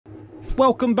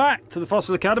Welcome back to the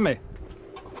Fossil Academy.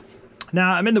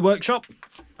 Now I'm in the workshop.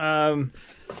 Got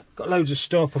loads of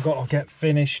stuff I've got to get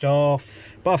finished off,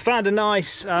 but I found a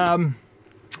nice ammonite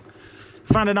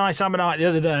the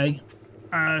other day,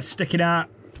 sticking out.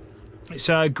 It's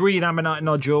a green ammonite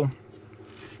nodule,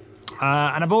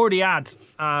 and I've already had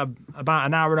about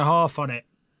an hour and a half on it,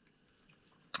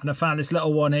 and I found this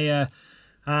little one here,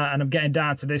 and I'm getting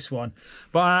down to this one,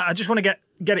 but I just want to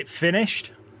get it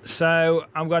finished. So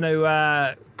I'm going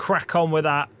to crack on with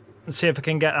that and see if I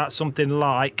can get that something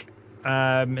like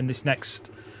in this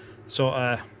next sort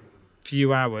of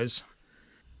few hours.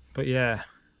 But yeah,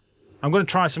 I'm going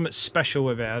to try something special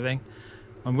with it. I think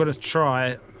I'm going to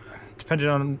try, depending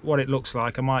on what it looks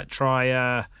like, I might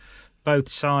try both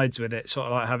sides with it, sort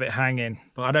of like have it hanging,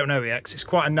 but I don't know yet, 'cause it's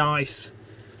quite a nice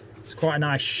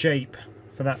shape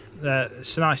for that.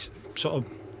 It's a nice sort of,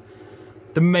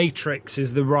 the matrix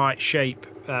is the right shape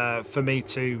for me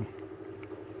to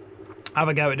have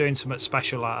a go at doing something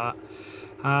special like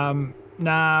that.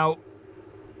 Now,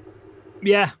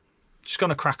 yeah, just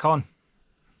gonna crack on.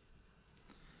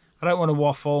 I don't want to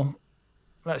waffle.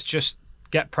 Let's just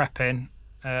get prepping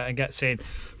and get seeing.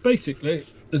 Basically,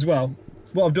 as well,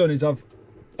 what I've done is I've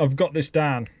got this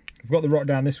down. I've got the rock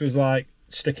down. This was like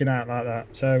sticking out like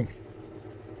that. So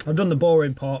I've done the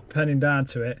boring part, penning down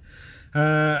to it,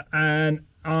 and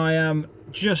I am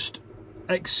just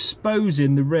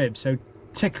exposing the ribs, so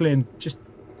tickling, just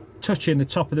touching the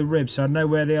top of the ribs so I know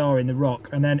where they are in the rock,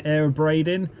 and then air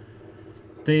abrading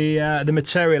the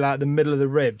material out the middle of the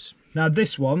ribs. Now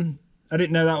this one, I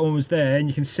didn't know that one was there, and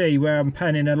you can see where I'm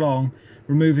penning along,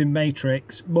 removing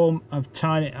matrix. Boom, I've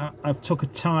took a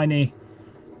tiny,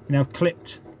 I've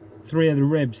clipped 3 of the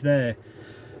ribs there.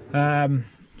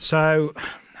 So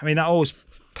I mean, that always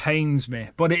pains me,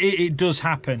 but it does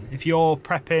happen if you're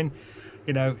prepping.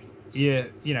 You're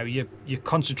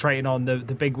concentrating on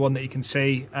the big one that you can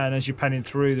see, and as you're penning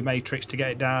through the matrix to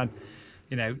get it down,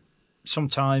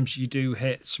 sometimes you do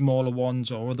hit smaller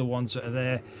ones or other ones that are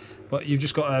there, but you've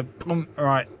just got to, all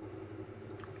right,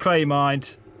 clear your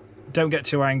mind, don't get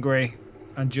too angry,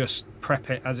 and just prep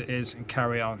it as it is and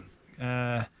carry on.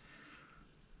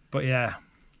 But yeah,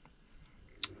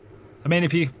 I mean,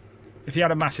 if you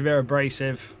had a massive air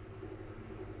abrasive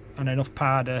and enough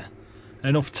powder and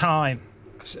enough time,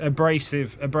 because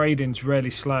abrading's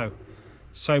really slow,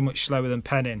 so much slower than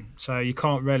penning, so you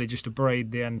can't really just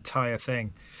abrade the entire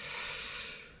thing.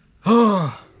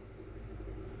 But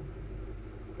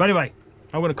anyway,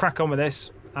 I'm going to crack on with this,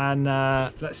 and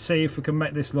let's see if we can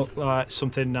make this look like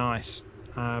something nice.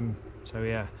 So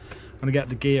yeah, I'm going to get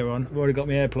the gear on. I've already got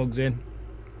my earplugs in,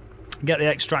 get the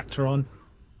extractor on,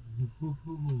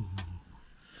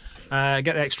 and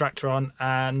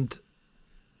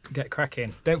get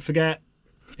cracking. Don't forget,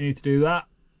 you need to do that,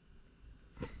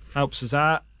 helps us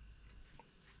out.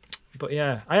 But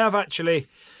yeah, I have actually,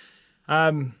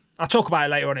 I'll talk about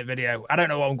it later on in the video. I don't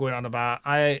know what I'm going on about.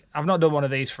 I've not done one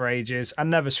of these for ages. I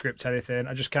never script anything.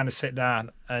 I just kind of sit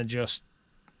down and just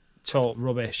talk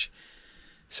rubbish.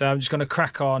 So I'm just going to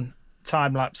crack on,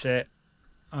 time lapse it,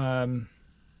 and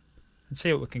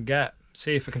see what we can get.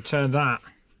 See if we can turn that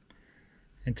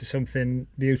into something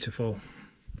beautiful.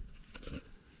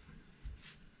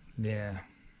 Yeah,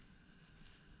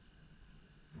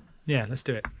 let's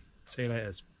do it. See you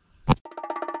later.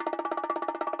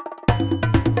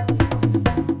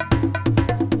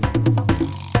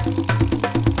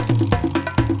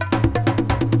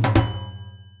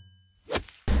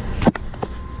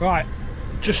 Right,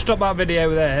 just stop that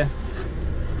video there.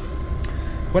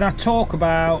 When I talk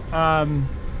about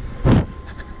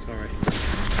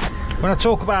when I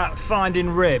talk about finding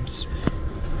ribs,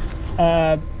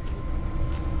 as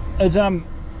I'm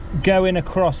going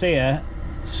across here,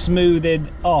 smoothing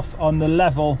off on the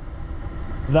level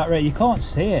of that rib, you can't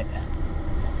see it.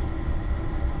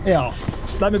 Yeah,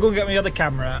 let me go and get my other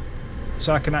camera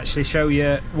so I can actually show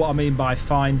you what I mean by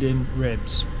finding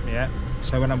ribs. Yeah,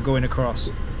 so when I'm going across,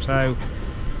 so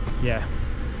yeah,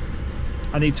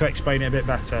 I need to explain it a bit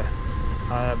better.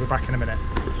 I'll be back in a minute.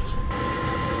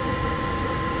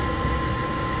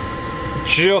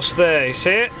 Just there, you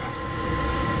see it?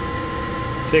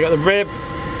 So you got the rib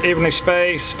evenly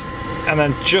spaced, and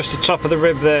then just the top of the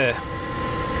rib there.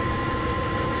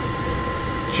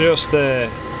 Just there.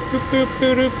 Boop, boop,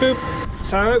 boop, boop, boop.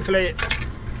 So hopefully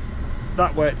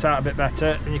that worked out a bit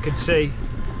better, and you can see.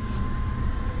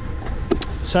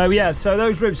 So yeah, so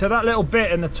those ribs, so that little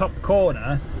bit in the top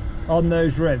corner on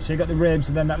those ribs, so you got the ribs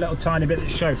and then that little tiny bit that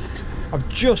shows. I've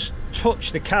just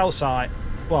touched the calcite,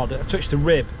 well, I've touched the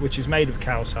rib, which is made of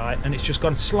calcite, and it's just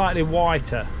gone slightly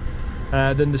whiter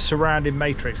than the surrounding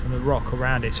matrix and the rock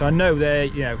around it. So I know they're,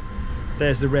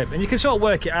 there's the rib. And you can sort of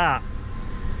work it out,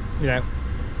 you know.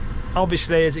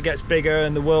 Obviously, as it gets bigger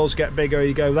and the whorls get bigger,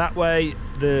 you go that way,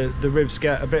 the ribs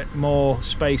get a bit more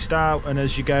spaced out, and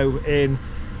as you go in,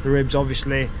 the ribs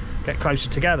obviously get closer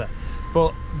together.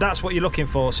 But that's what you're looking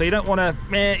for. So you don't want to,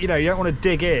 you know, you don't want to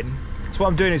dig in. So what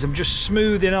I'm doing is I'm just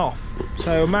smoothing off.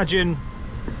 So imagine,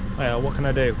 well, what can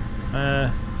I do?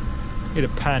 Need a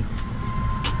pen.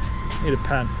 Need a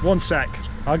pen. One sec.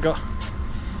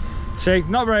 See,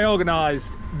 not very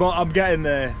organised, but I'm getting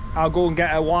there. I'll go and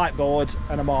get a whiteboard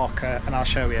and a marker and I'll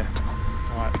show you.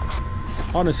 Right.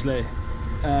 Honestly,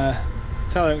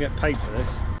 tell I don't get paid for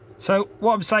this. So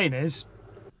what I'm saying is,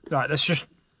 right,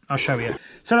 I'll show you.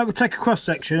 So we'll take a cross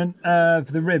section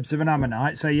of the ribs of an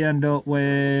ammonite. So you end up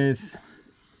with,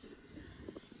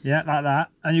 yeah, like that.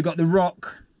 And you've got the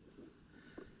rock,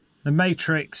 the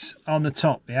matrix on the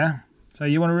top, yeah? So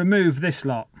you want to remove this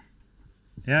lot.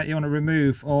 Yeah, you want to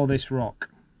remove all this rock.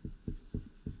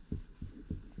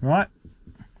 Right?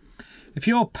 If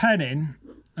you're penning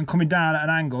and coming down at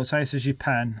an angle, say this is your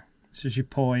pen, this is your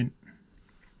point,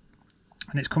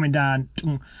 and it's coming down,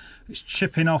 it's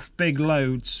chipping off big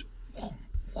loads.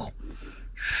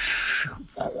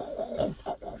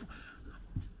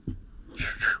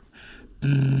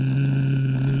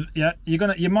 Yeah,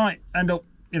 you might end up,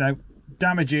 you know,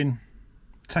 damaging,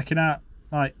 taking out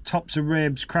like tops of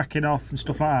ribs, cracking off and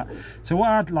stuff like that. So what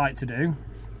I'd like to do,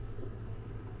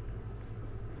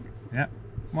 yeah,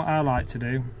 what I like to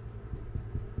do,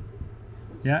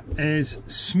 yeah, is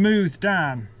smooth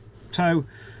down. So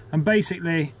I'm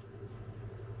basically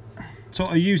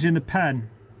sort of using the pen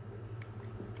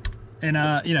in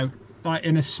a, you know, like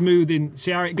in a smoothing,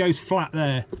 see how it goes flat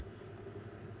there,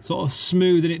 sort of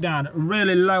smoothing it down at a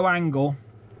really low angle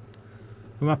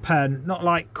with my pen, not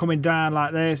like coming down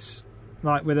like this,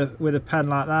 like with a pen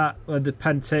like that, with the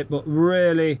pen tip, but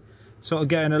really sort of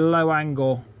getting a low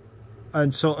angle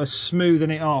and sort of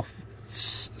smoothing it off,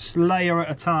 layer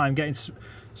at a time, getting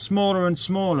smaller and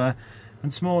smaller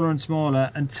and smaller and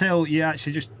smaller until you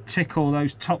actually just tickle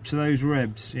those tops of those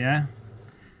ribs, yeah?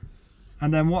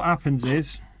 And then what happens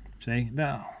is, see,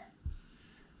 now,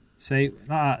 see, like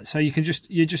that. So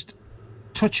you're just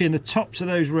touching the tops of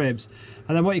those ribs,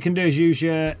 and then what you can do is use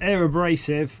your air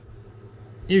abrasive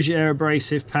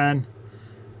pen.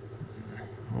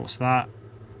 What's that?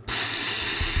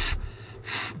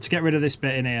 To get rid of this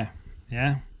bit in here,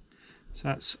 yeah? So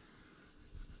that's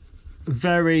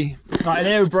very, like an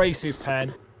air abrasive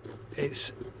pen,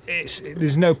 there's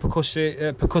no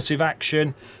percussive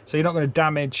action, so you're not going to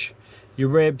damage your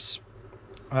ribs,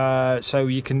 so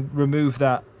you can remove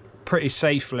that pretty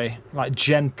safely, like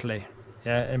gently,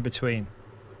 yeah, in between.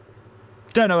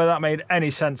 Don't know whether that made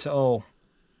any sense at all.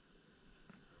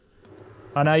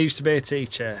 And I used to be a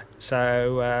teacher,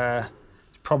 so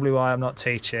probably why I'm not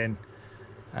teaching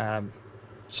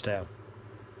still.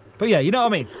 But yeah, you know what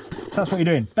I mean? So that's what you're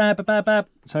doing. Bab, bab, bab, bab.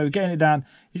 So getting it down,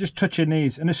 you're just touching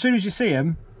these, and as soon as you see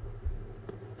them,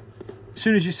 as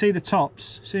soon as you see the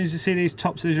tops, as soon as you see these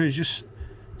tops, just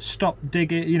stop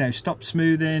digging, you know, stop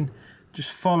smoothing,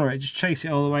 just follow it, just chase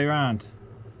it all the way around.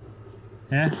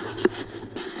 Yeah?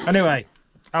 Anyway,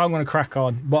 I'm going to crack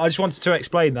on, but I just wanted to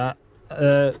explain that.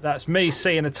 That's me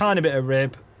seeing a tiny bit of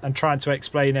rib and trying to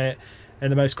explain it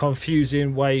in the most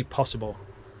confusing way possible.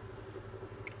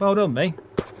 Well done, me.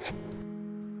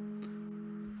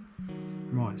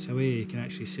 Right, so here you can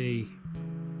actually see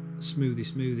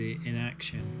Smoothie in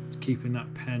action, keeping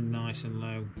that pen nice and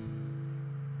low.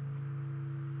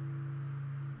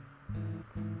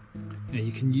 Now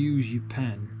you can use your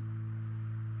pen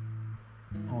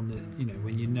on the, you know,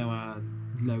 when you know how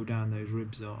low down those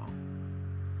ribs are.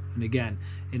 And again,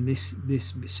 in this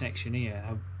section here,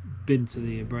 I've been to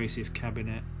the abrasive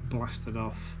cabinet, blasted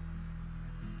off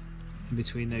in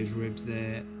between those ribs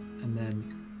there, and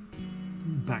then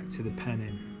back to the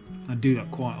penning. I do that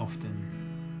quite often.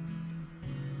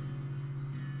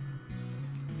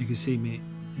 You can see me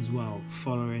as well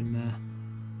following the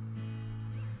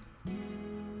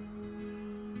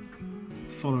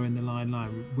line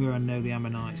where I know the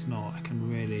ammonite's not. I can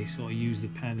really sort of use the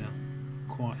pen at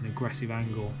quite an aggressive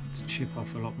angle to chip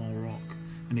off a lot more rock.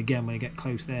 And again, when I get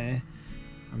close there,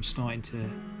 I'm starting to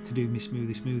do my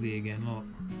smoothie again. Look,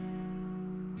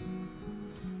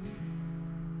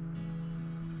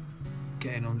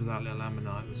 getting under that little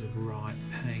ammonite was a right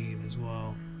pain as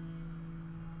well.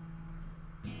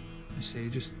 You see,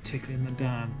 just tickling them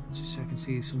down just so I can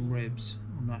see some ribs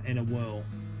on that inner whorl.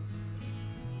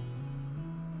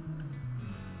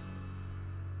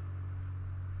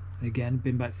 Again,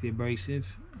 been back to the abrasive.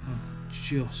 I've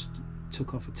just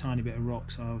took off a tiny bit of rock,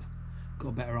 so I've got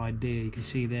a better idea. You can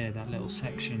see there that little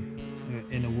section,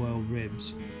 inner world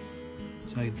ribs.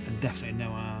 So I definitely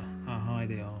know how high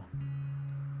they are.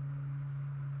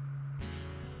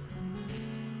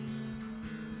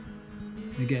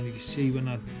 Again, you can see when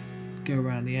I go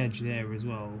around the edge there as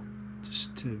well,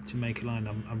 just to make a line,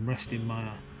 I'm resting my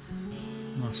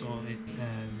sort of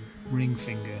ring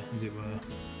finger, as it were.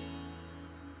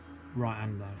 Right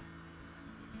hand though.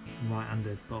 I'm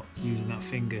right-handed, but using that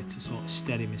finger to sort of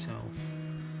steady myself.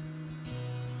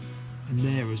 And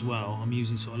there as well, I'm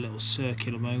using sort of little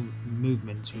circular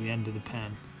movements with the end of the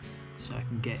pen, so I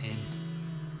can get in.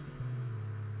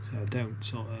 So I don't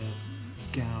sort of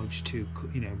gouge to,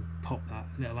 you know, pop that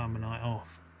little ammonite off.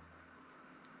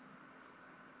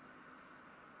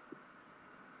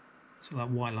 So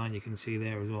that white line you can see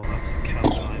there as well, that's a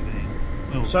calcite vein.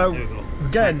 Oh, so there we go. We're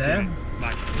getting there.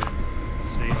 Back to it.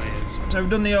 See layers. So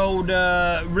we've done the old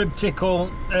rib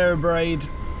tickle air braid,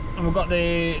 and we've got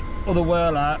the other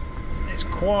whirler. It's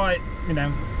quite, you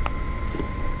know,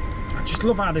 I just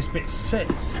love how this bit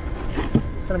sits.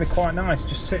 It's going to be quite nice.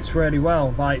 Just sits really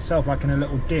well by itself, like in a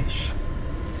little dish.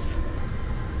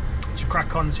 Just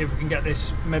crack on and see if we can get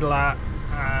this middle out.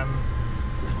 I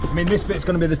mean, this bit's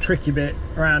going to be the tricky bit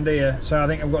around here, so I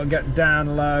think I've got to get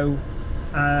down low.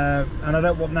 And I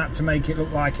don't want that to make it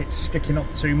look like it's sticking up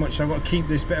too much, so I've got to keep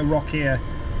this bit of rock here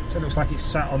so it looks like it's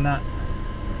sat on that,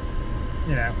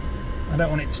 you know. I don't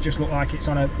want it to just look like it's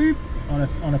on a boop,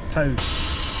 on a post.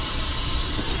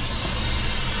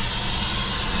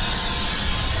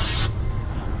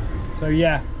 So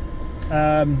yeah,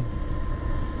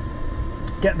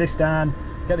 get this down,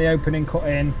 get the opening cut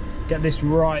in, get this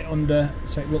right under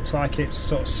so it looks like it's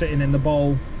sort of sitting in the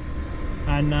bowl.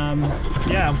 And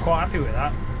yeah, I'm quite happy with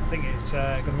that. I think it's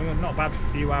going to be not bad for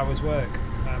a few hours work.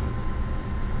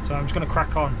 So I'm just going to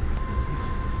crack on.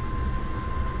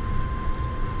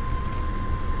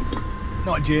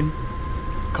 Not gin,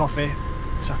 coffee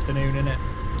this afternoon, innit?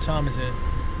 What time is it?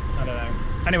 I don't know.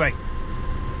 Anyway,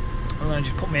 I'm going to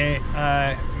just put my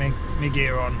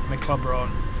gear on, my clubber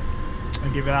on,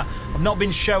 and give it that. I've not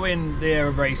been showing the air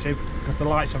abrasive because the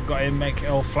lights I've got in make it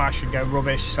all flash and go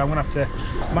rubbish, so I'm gonna have to,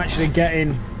 I'm actually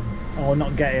getting, or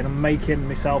not getting, I'm making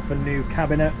myself a new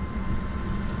cabinet,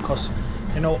 because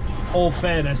in all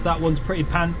fairness, that one's pretty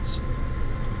pants.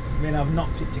 I mean, I've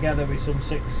knocked it together with some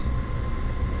 6mm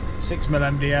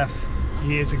MDF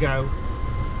years ago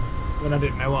when I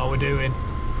didn't know what I was doing.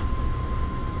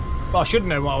 Well, I should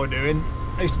know what I was doing.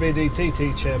 I used to be a DT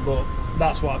teacher, but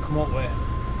that's what I come up with.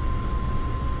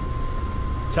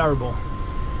 Terrible.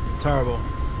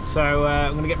 So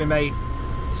I'm going to get my mate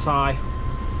Si,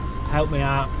 help me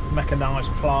out, make a nice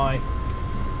ply,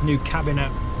 new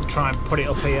cabinet, try and put it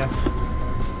up here,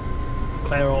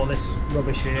 clear all this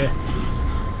rubbish here,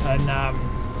 and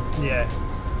yeah,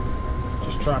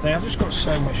 just try. I've just got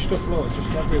so much stuff, look,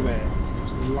 just everywhere,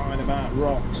 just lying about,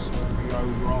 rocks, big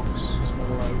old rocks,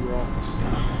 small old rocks.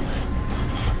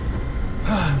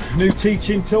 New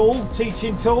teaching tool.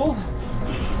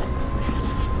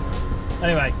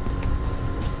 Anyway,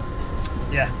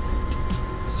 yeah,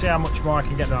 see how much more I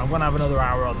can get done. I'm going to have another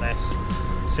hour on this,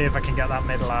 see if I can get that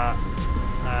middle out,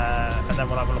 and then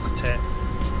we'll have a look at it.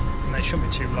 And it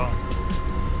shouldn't be too long.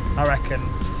 I reckon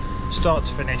start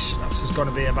to finish, that's going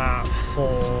to be about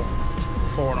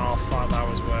 4.5, 5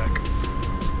 hours work.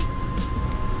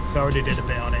 So I already did a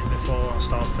bit on it before I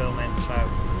started filming, so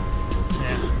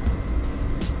yeah.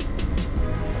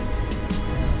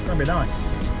 It's going to be nice.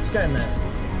 It's getting there.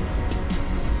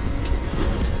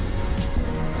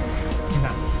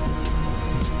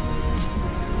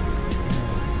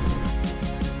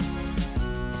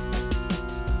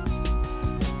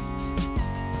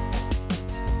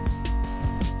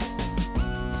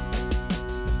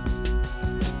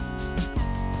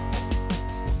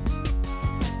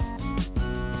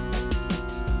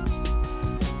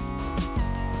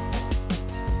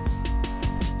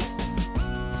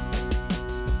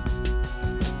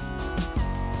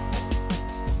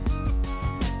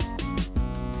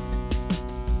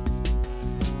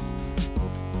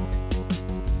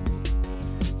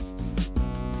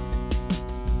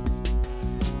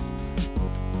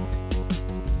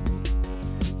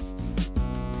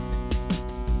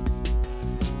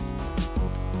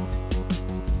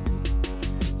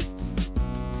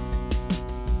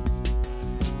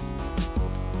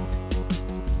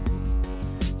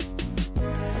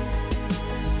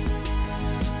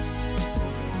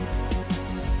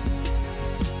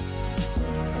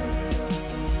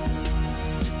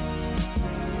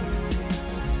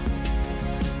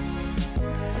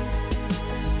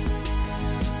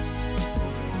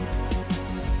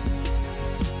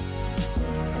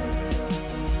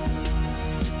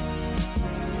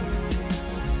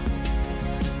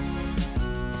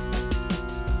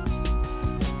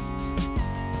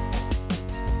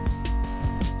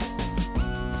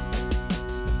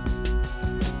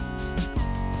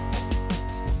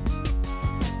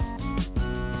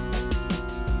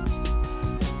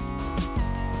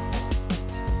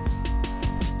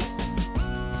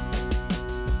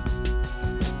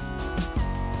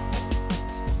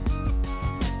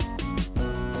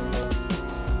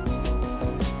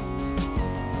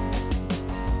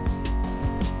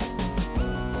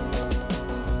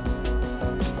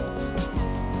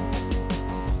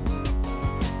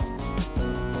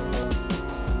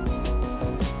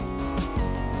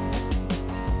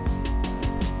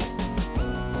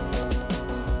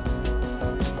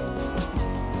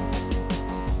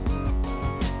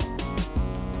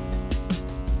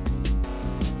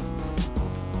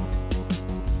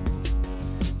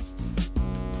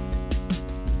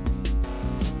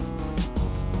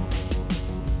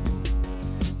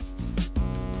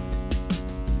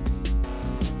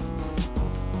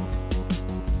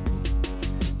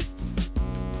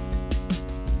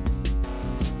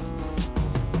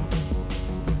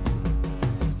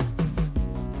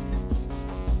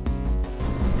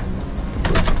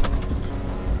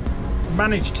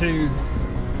 managed to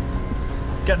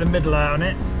get the middle out on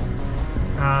it.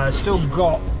 Still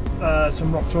got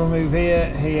some rock to remove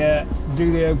here,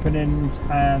 do the openings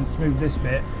and smooth this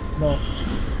bit. But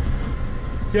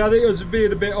yeah, I think I was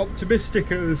being a bit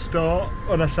optimistic at the start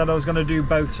when I said I was going to do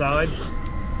both sides.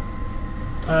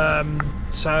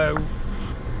 So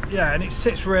yeah, and it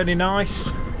sits really nice.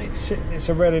 It's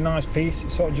a really nice piece.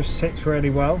 It sort of just sits really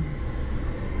well.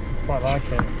 Quite like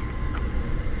it.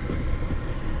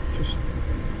 Just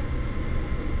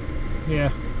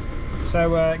yeah.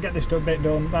 So get this bit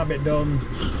done, that bit done,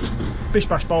 bish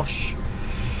bash bosh,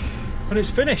 and it's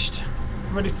finished,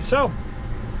 ready to sell.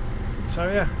 So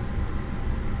yeah,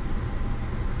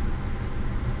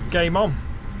 game on,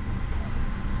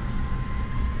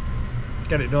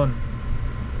 get it done.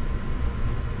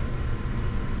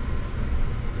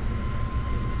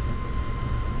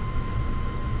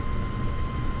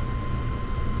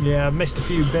 Yeah, I've missed a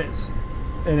few bits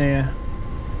in here.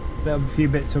 A few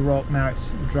bits of rock, now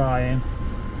it's drying.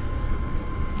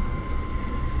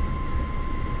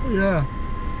 Yeah,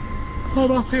 I'm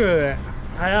happy with it.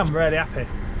 I am really happy.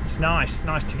 It's nice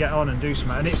to get on and do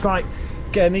something. And it's like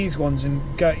getting these ones and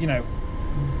you know,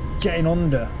 getting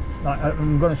under. Like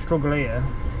I'm going to struggle here.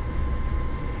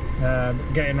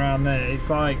 Getting around there. It's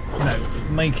like, you know,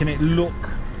 making it look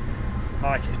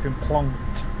like it's been plonked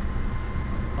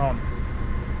on.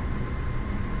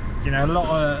 You know, a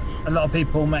lot of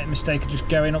people make the mistake of just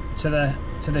going up to the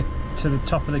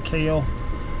top of the keel,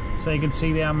 so you can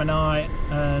see the ammonite,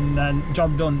 and then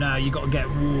job done. Now you got to get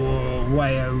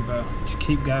way over. Just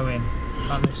keep going.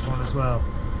 Like this one as well.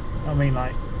 I mean,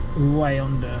 like way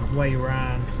under, way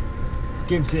round.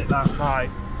 Gives it that like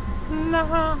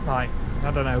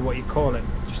I don't know what you call it.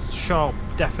 Just sharp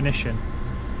definition.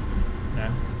 You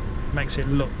know, makes it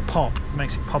look pop.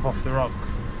 Makes it pop off the rock.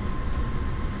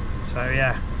 So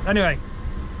yeah. Anyway,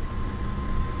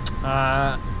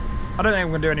 I don't think I'm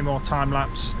going to do any more time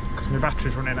lapse because my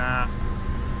battery's running out,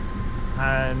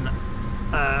 and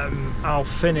I'll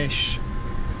finish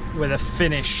with a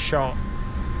finish shot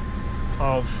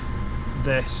of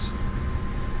this,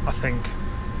 I think.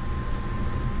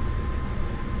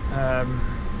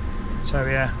 So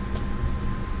yeah,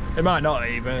 it might not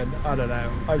even, I don't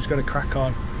know. I'm just going to crack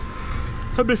on.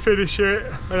 Let me finish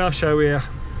it and I'll show you.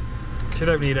 You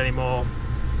don't need any more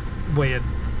weird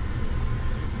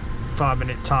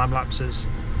 5-minute time lapses.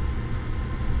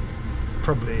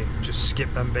 Probably just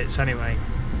skip them bits anyway.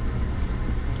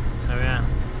 So yeah.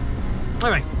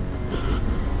 Anyway,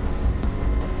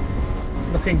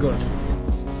 looking good.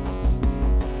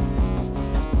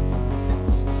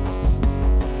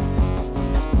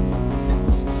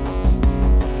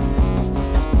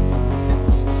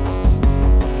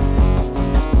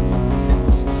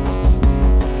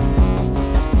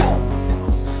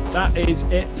 That is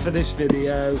it for this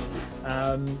video.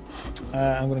 I'm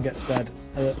going to get to bed.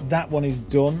 That one is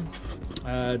done.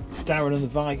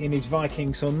 Darren and his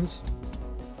Viking sons.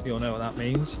 You all know what that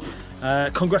means.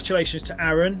 Congratulations to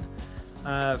Aaron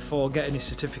for getting his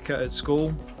certificate at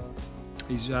school.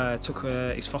 He's took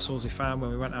his fossils he found when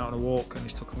we went out on a walk, and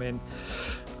he's took them in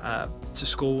to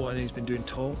school, and he's been doing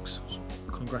talks.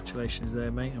 Congratulations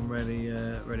there, mate. I'm really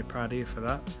really proud of you for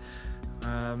that.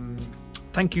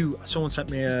 Thank you. Someone sent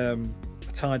me a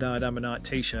tie-dyed ammonite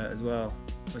t-shirt as well,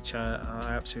 which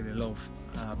I absolutely love.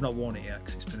 I've not worn it yet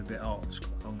because it's been a bit hot. It's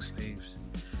got long sleeves,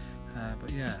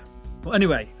 but yeah. Well,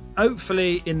 anyway,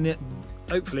 hopefully in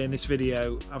this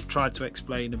video I've tried to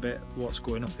explain a bit what's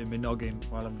going up in my noggin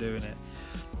while I'm doing it,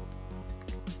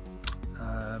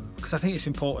 because I think it's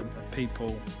important that people,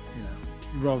 you know,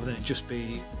 rather than it just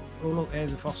be, oh look,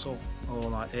 here's a fossil, or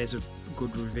like here's a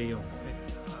good reveal.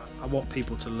 I want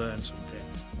people to learn something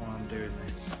while I'm doing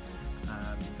this,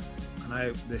 and I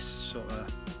hope this sort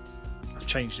of, I've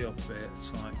changed it up a bit.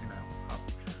 It's like, you know,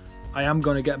 I am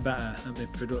going to get better at the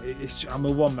product. I'm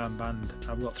a one-man band.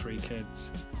 I've got 3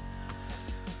 kids.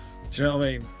 Do you know what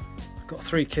I mean? I've got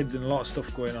 3 kids and a lot of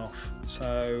stuff going off,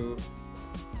 so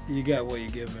you get what you're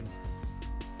given,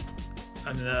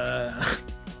 and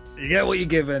you get what you're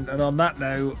given. And on that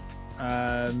note,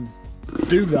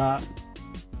 do that.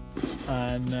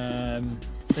 And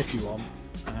if you want,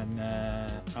 and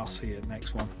I'll see you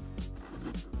next one.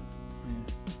 Yeah.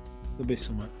 There'll be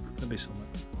something.